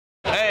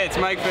Hey, it's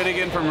Mike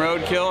Finnegan from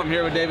Roadkill. I'm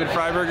here with David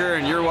Freiberger,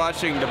 and you're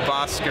watching The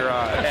Boss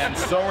Garage. And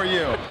so are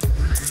you.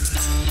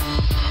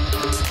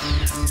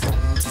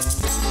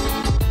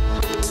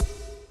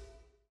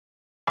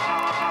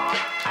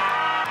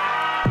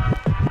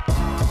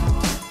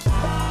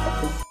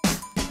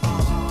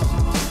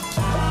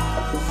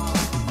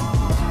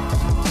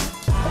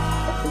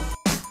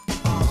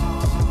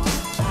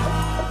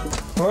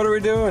 What are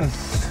we doing?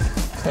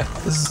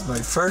 This is my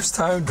first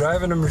time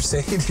driving a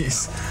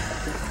Mercedes.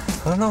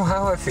 I don't know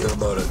how I feel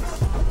about it.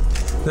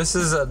 This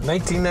is a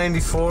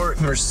 1994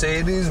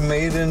 Mercedes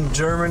made in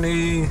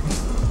Germany,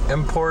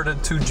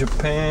 imported to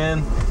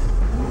Japan.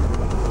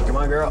 Come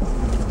on, girl.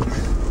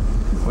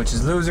 Which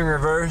is losing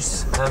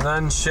reverse, and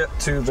then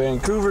shipped to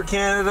Vancouver,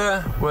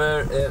 Canada,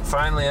 where it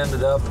finally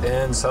ended up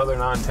in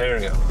Southern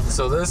Ontario.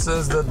 So this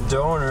is the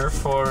donor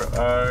for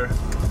our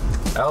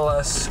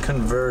LS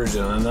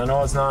conversion, and I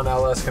know it's not an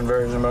LS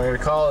conversion, but I'm gonna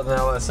call it an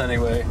LS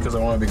anyway because I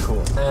want to be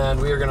cool.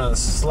 And we are gonna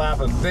slap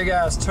a big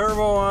ass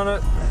turbo on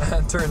it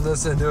and turn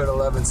this into an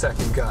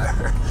 11-second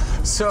car.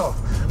 So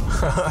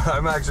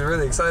I'm actually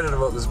really excited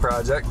about this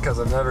project because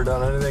I've never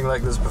done anything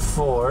like this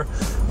before.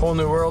 Whole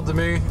new world to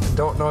me.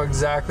 Don't know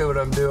exactly what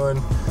I'm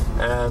doing,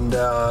 and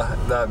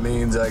that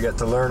means I get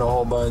to learn a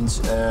whole bunch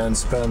and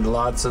spend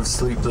lots of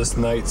sleepless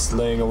nights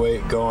laying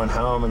awake going,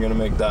 how am I gonna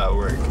make that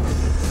work?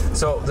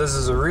 So this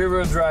is a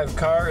rear-wheel drive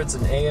car. It's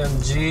an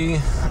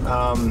AMG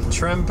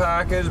trim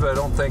package, but I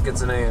don't think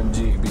it's an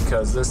AMG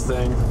because this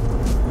thing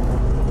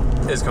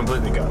is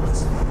completely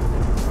gutless.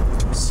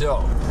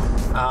 So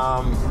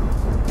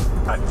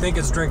I think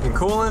it's drinking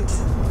coolant.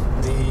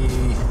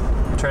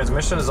 The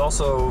transmission is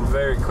also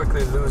very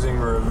quickly losing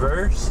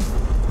reverse,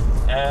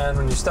 and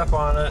when you step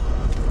on it,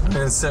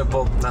 it's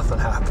simple, nothing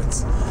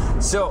happens.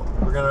 So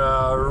we're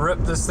gonna rip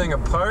this thing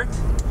apart.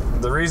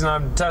 The reason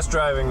I'm test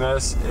driving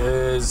this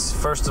is,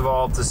 first of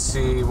all, to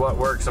see what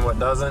works and what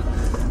doesn't.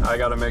 I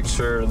gotta make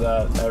sure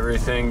that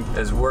everything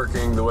is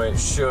working the way it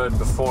should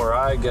before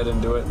I get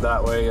into it.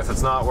 That way, if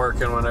it's not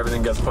working when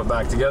everything gets put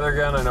back together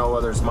again, I know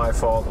whether it's my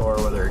fault or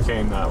whether it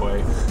came that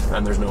way,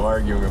 and there's no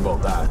arguing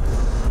about that.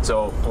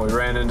 So we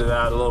ran into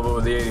that a little bit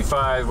with the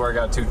 85, where I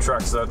got two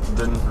trucks that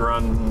didn't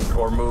run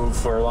or move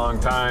for a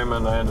long time,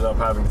 and I ended up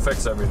having to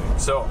fix everything.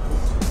 So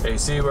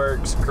AC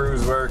works,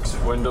 cruise works,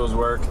 windows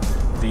work.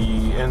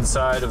 The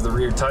inside of the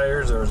rear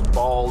tires are as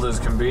bald as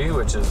can be,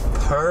 which is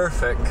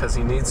perfect because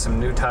he needs some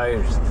new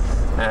tires.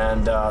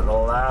 And the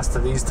last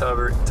of these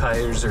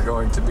tires are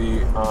going to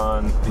be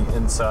on the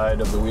inside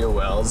of the wheel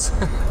wells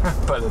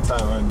by the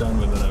time I'm done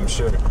with it, I'm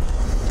sure.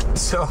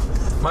 So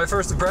my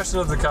first impression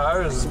of the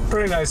car is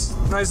pretty nice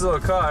little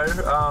car.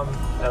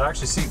 It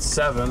actually seats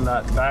 7.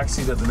 That back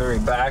seat at the very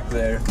back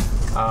there,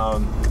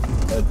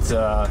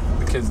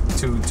 because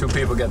two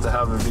people get to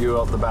have a view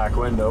out the back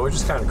window, which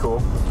is kind of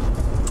cool.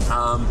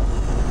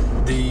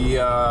 The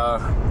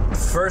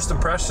first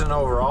impression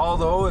overall,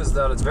 though, is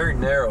that it's very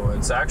narrow.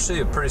 It's actually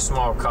a pretty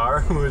small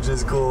car, which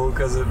is cool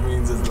because it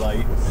means it's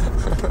light.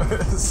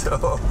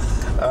 So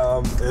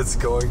it's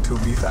going to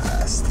be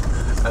fast,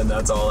 and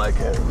that's all I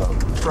care about.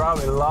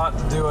 Probably a lot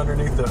to do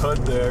underneath the hood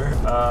there.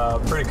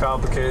 Pretty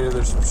complicated.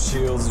 There's some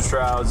shields and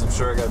shrouds. I'm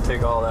sure I got to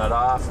take all that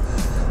off.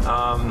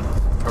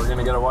 We're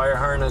gonna get a wire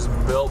harness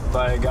built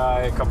by a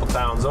guy a couple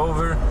towns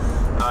over.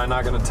 I'm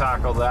not going to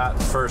tackle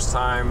that first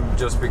time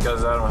just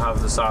because I don't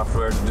have the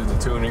software to do the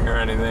tuning or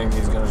anything.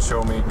 He's going to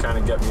show me, kind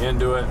of get me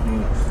into it,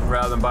 and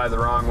rather than buy the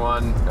wrong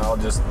one, I'll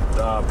just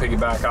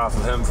piggyback off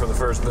of him for the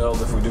first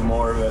build. If we do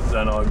more of it,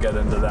 then I'll get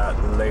into that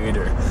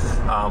later.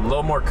 A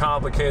little more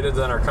complicated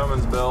than our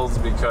Cummins builds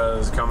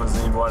because Cummins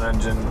need one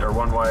engine or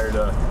one wire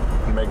to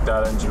make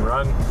that engine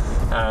run,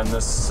 and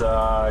this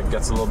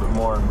gets a little bit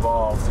more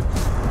involved.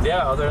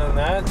 Yeah, other than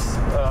that,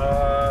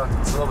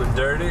 it's a little bit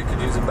dirty.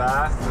 Could use a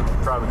bath.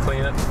 I'll probably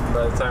clean it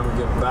by the time we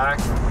get it back.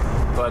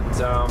 But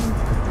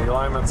the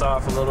alignment's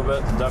off a little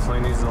bit.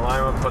 Definitely needs an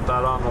alignment. Put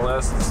that on the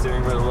list. The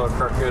steering wheel's a little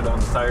crooked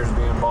on the tires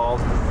being bald.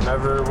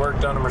 Never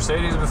worked on a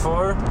Mercedes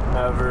before.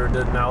 Never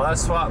did an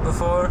LS swap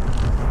before.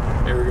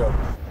 Here we go.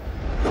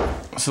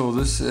 So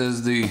this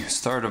is the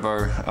start of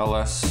our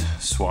LS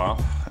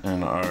swap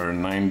in our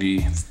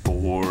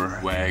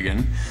 94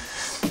 Wagon.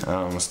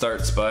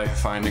 Starts by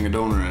finding a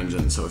donor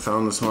engine. So I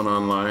found this one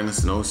online.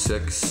 It's an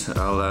 06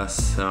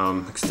 LS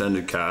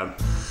extended cab.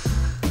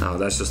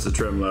 That's just the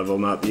trim level,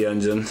 not the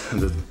engine.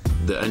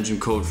 The engine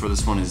code for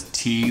this one is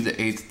T, the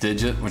 8th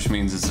digit, which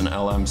means it's an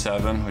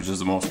LM7, which is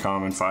the most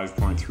common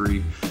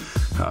 5.3,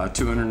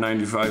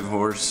 295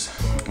 horse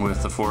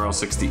with the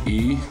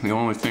 4L60E. The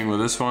only thing with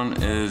this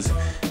one is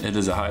it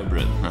is a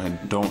hybrid. I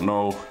don't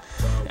know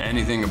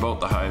anything about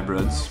the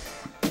hybrids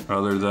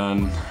other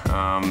than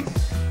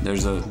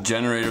there's a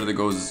generator that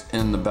goes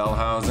in the bell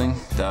housing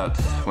that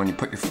when you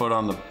put your foot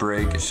on the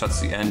brake, it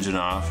shuts the engine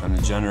off, and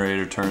the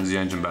generator turns the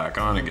engine back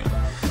on again.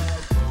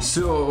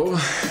 So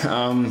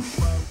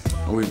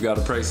we've got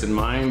a price in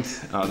mind.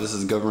 This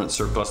is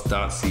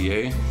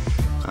governmentsurplus.ca.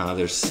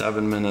 There's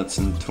 7 minutes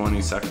and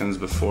 20 seconds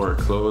before it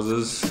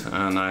closes,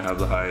 and I have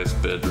the highest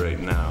bid right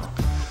now.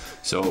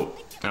 So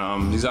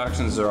These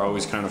auctions are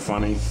always kind of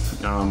funny.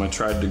 I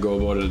tried to go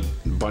about it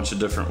a bunch of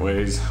different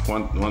ways.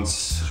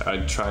 Once I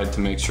tried to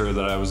make sure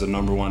that I was the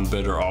 #1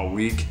 bidder all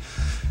week.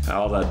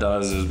 All that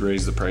does is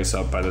raise the price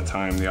up by the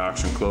time the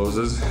auction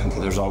closes.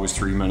 There's always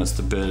 3 minutes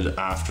to bid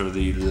after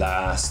the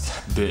last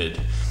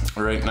bid.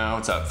 Right now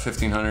it's at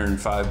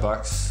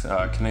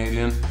 $1,505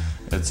 Canadian.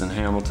 It's in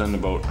Hamilton,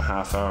 about a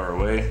half hour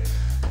away.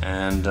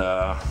 And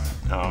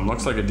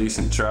looks like a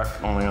decent truck,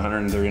 only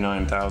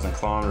 139,000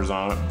 kilometers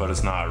on it, but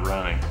it's not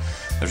running.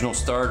 There's no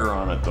starter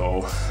on it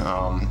though.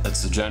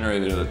 It's the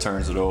generator that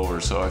turns it over.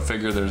 So I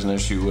figure there's an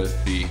issue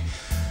with the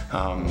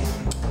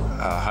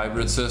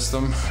hybrid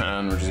system,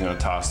 and we're just gonna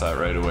toss that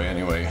right away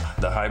anyway.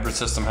 The hybrid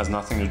system has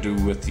nothing to do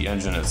with the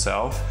engine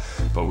itself,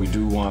 but we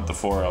do want the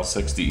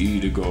 4L60E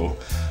to go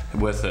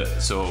with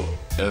it. So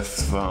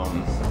if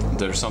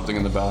there's something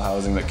in the bell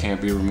housing that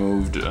can't be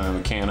removed,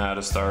 we can't add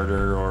a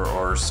starter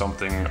or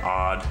something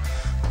odd,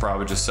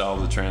 probably just sell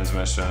the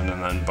transmission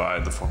and then buy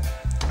the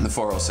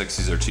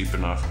 4L60s are cheap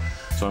enough.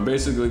 So I'm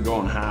basically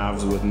going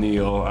halves with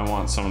Neil. I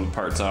want some of the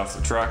parts off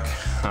the truck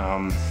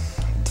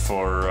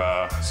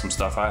for some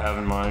stuff I have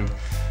in mind,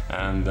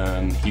 and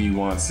then he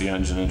wants the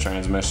engine and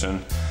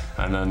transmission,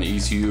 and then the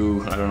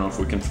ECU, I don't know if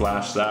we can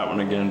flash that one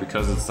again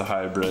because it's the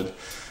hybrid,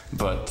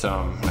 but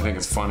I think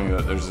it's funny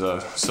that there's a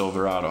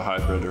Silverado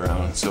hybrid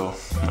around. So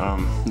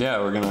yeah,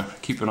 we're gonna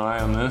keep an eye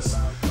on this.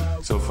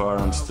 So far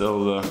I'm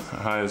still the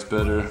highest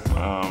bidder.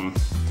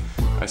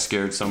 I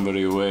scared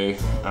somebody away.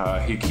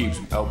 He keeps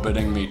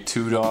outbidding me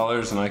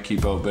 $2 and I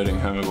keep outbidding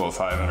him about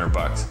 500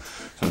 bucks.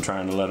 So I'm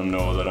trying to let him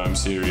know that I'm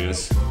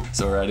serious.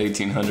 So we're at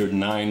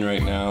 1,809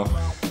 right now.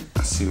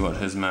 Let's see what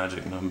his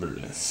magic number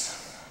is.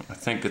 I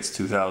think it's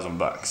 2,000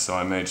 bucks. So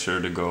I made sure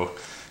to go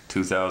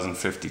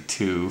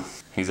 2,052.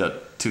 He's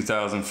at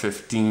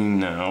 2,015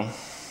 now.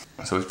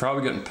 So he's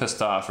probably getting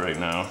pissed off right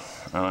now.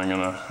 And I'm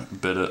gonna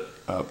bid it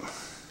up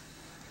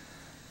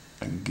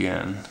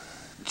again,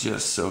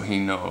 just so he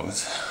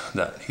knows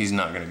that he's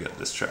not gonna get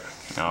this truck.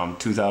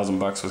 2,000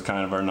 bucks was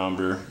kind of our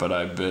number, but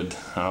I bid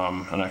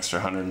an extra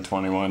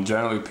 121.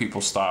 Generally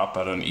people stop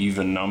at an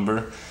even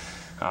number,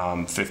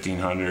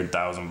 1,500,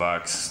 1,000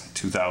 bucks,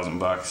 2,000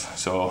 bucks.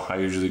 So I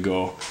usually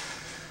go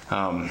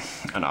an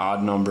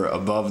odd number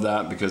above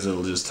that because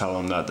it'll just tell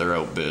them that they're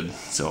outbid.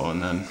 So,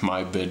 and then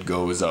my bid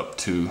goes up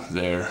to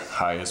their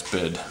highest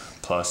bid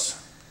plus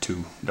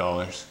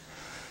 $2.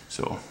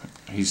 So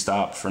he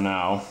stopped for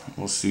now.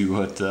 We'll see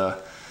what,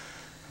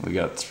 we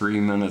got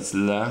 3 minutes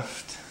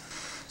left.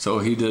 So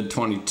he did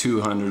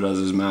 2,200 as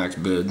his max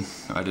bid.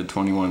 I did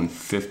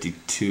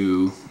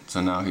 2,152.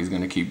 So now he's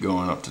gonna keep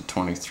going up to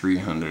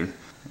 2,300.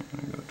 I'm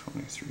gonna go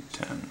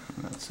 2,310,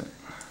 and that's it.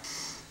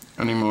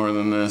 Any more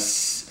than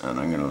this, and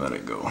I'm gonna let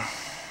it go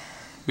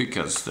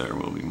because there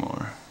will be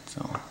more.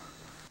 So.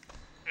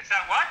 Is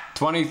that what?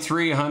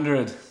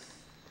 2,300. Yeah.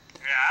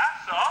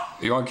 So.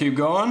 You want to keep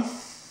going?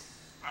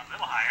 A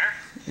little higher.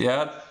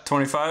 Yeah.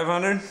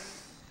 2,500.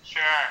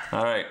 Sure.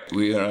 All right,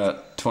 we are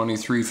at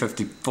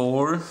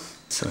 2,354.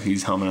 So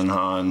he's humming and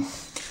hawing.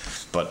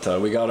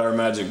 But we got our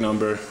magic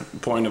number. The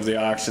point of the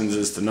auctions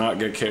is to not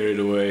get carried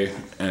away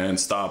and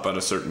stop at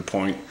a certain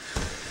point.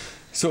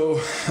 So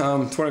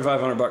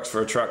 2,500 bucks for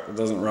a truck that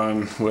doesn't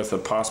run with a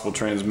possible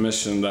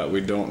transmission that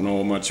we don't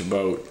know much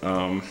about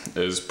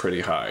is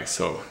pretty high.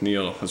 So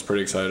Neil is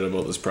pretty excited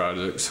about this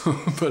project, so,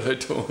 but I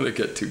don't want to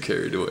get too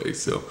carried away.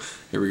 So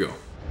here we go.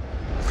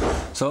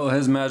 So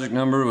his magic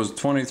number was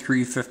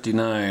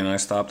 2,359. I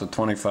stopped at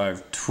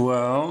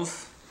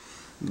 2,512.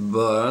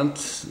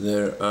 But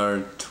there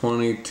are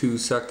 22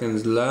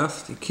 seconds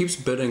left. It keeps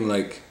bidding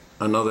like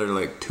another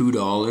like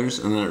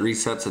 $2 and then it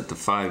resets it to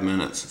 5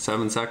 minutes.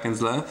 7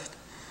 seconds left.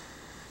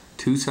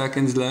 2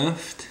 seconds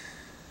left.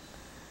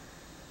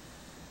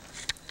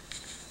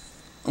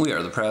 We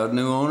are the proud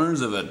new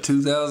owners of a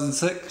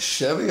 2006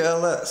 Chevy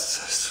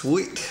LS.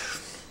 Sweet.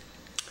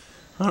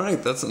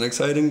 Alright, that's an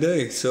exciting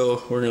day.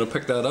 So we're gonna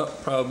pick that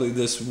up probably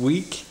this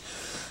week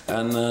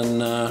and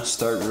then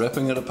start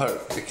ripping it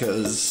apart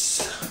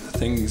because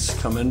things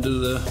come into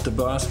the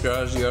Boss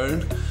garage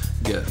yard,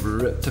 get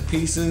ripped to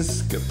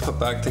pieces, get put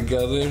back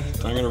together.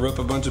 I'm gonna rip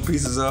a bunch of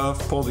pieces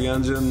off, pull the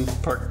engine,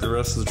 park the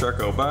rest of the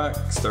truck out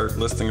back, start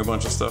listing a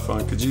bunch of stuff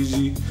on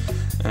Kijiji,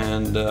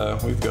 and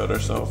we've got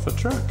ourselves a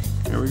truck.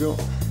 Here we go.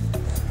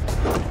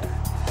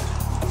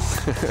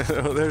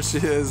 There she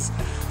is,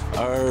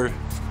 our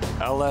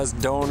LS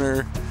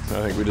donor.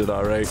 I think we did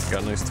all right.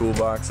 Got a nice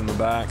toolbox in the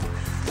back.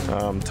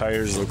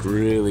 Tires look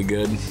really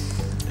good.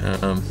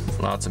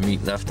 Lots of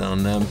meat left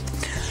on them.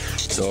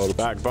 So the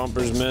back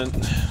bumper's mint,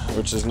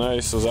 which is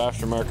nice. Those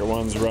aftermarket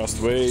ones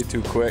rust way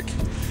too quick.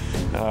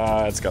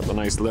 It's got the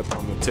nice lip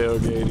on the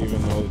tailgate,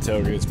 even though the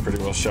tailgate's pretty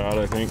well shot,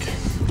 I think.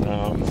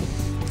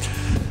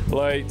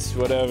 Lights,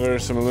 whatever,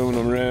 some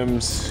aluminum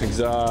rims,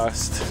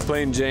 exhaust.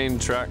 Plain Jane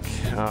truck,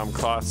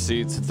 cloth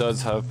seats. It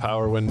does have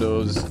power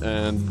windows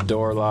and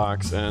door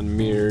locks and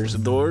mirrors. The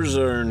doors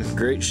are in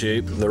great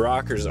shape. The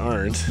rockers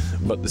aren't,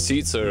 but the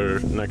seats are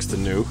next to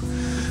new.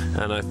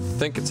 and I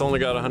think it's only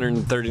got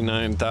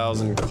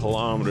 139,000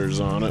 kilometers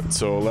on it,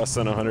 so less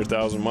than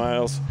 100,000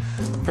 miles.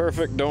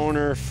 Perfect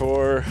donor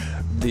for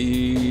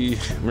the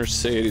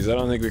Mercedes. I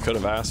don't think we could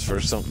have asked for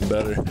something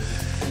better.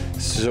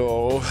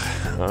 So,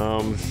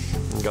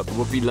 got the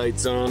whoopee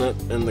lights on it,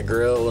 and the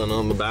grill, and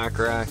on the back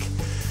rack,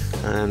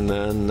 and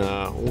then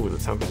oh, the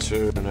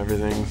temperature and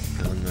everything,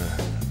 and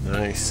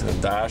nice. The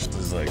dash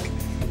is like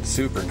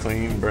super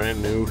clean,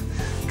 brand new.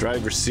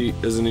 Driver's seat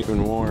isn't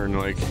even worn.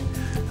 Like,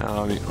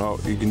 oh,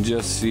 you can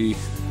just see.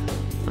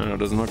 I don't know, it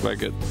doesn't look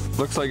like it.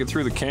 Looks like it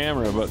through the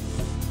camera, but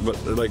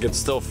like it's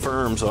still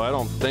firm. So I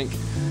don't think.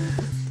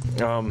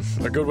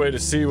 A good way to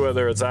see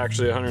whether it's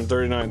actually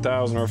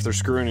 139,000 or if they're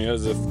screwing you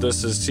is if this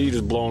seat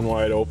is blown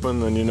wide open,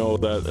 then you know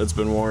that it's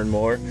been worn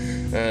more.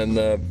 And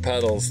the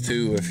pedals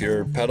too, if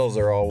your pedals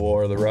are all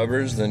wore, the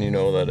rubbers, then you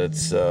know that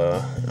it's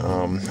a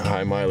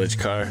high mileage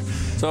car.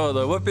 So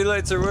the whoopee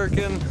lights are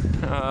working,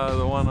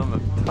 the one on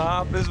the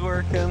top is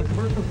working,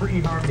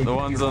 the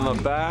ones on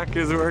the back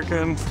is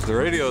working, the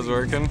radio's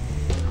working.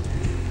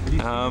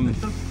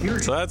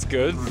 So that's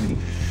good.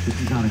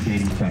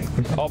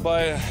 I'll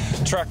buy a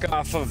truck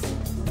off of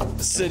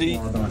city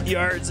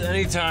yards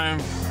anytime.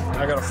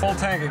 I got a full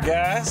tank of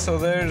gas, so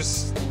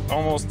there's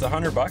almost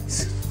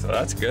 $100, so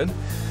that's good.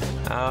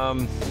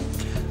 And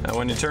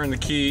when you turn the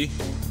key,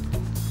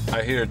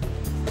 I hear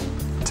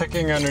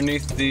ticking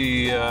underneath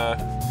the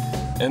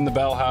in the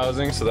bell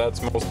housing, so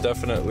that's most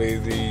definitely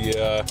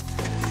the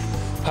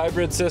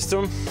hybrid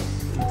system.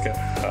 Okay,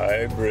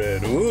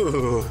 hybrid,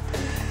 ooh.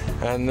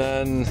 And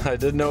then I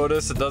did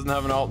notice it doesn't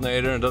have an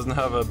alternator, it doesn't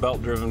have a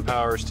belt-driven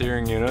power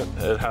steering unit.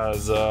 It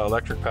has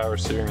electric power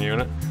steering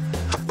unit.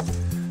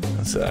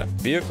 What's that?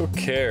 Vehicle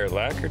care,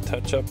 lacquer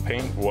touch-up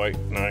paint white,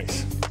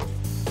 nice.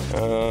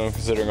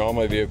 Considering all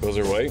my vehicles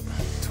are white.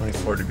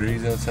 24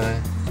 degrees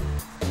outside.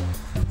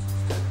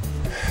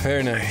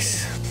 Very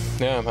nice.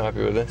 Yeah, I'm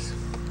happy with this.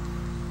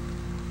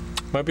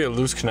 Might be a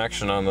loose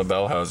connection on the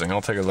bell housing,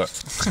 I'll take a look.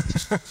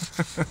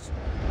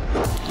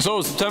 So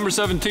September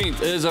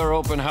 17th is our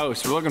open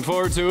house. We're looking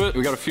forward to it.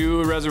 We got a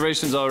few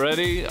reservations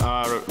already.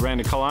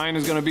 Randy Colline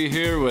is gonna be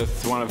here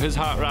with one of his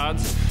hot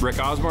rods. Rick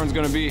Osborne's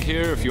gonna be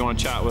here. If you wanna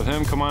chat with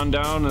him, come on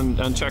down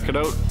and check it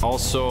out.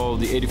 Also,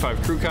 the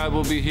 85 Crew Cab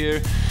will be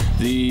here.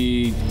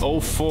 The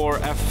 04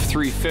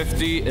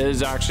 F350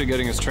 is actually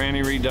getting its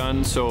tranny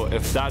redone, so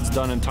if that's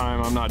done in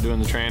time, I'm not doing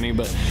the tranny,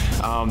 but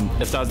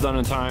if that's done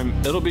in time,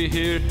 it'll be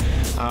here.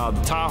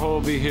 The Tahoe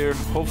will be here.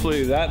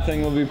 Hopefully that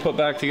thing will be put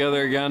back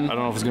together again. I don't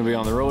know if it's gonna be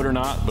on the road or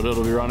not, but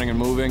it'll be running and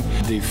moving.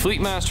 The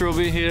Fleetmaster will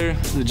be here.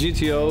 The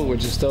GTO,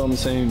 which is still in the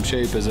same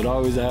shape as it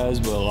always has,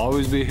 will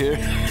always be here.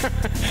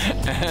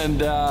 And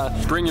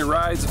bring your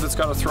rides. If it's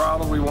got a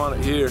throttle, we want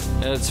it here.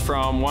 It's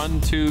from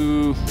 1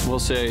 to, we'll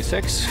say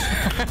 6.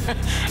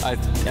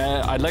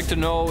 I'd like to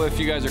know if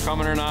you guys are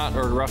coming or not,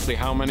 or roughly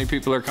how many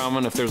people are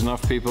coming. If there's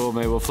enough people,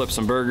 maybe we'll flip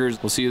some burgers.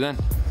 We'll see you then.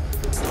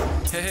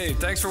 Hey,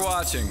 thanks for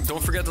watching.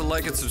 Don't forget to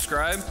like and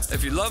subscribe.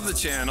 If you love the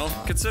channel,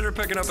 consider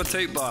picking up a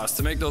tape boss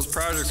to make those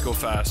projects go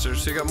faster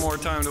so you got more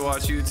time to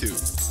watch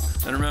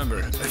YouTube. And remember,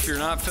 if you're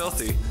not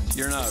filthy,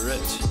 you're not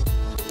rich.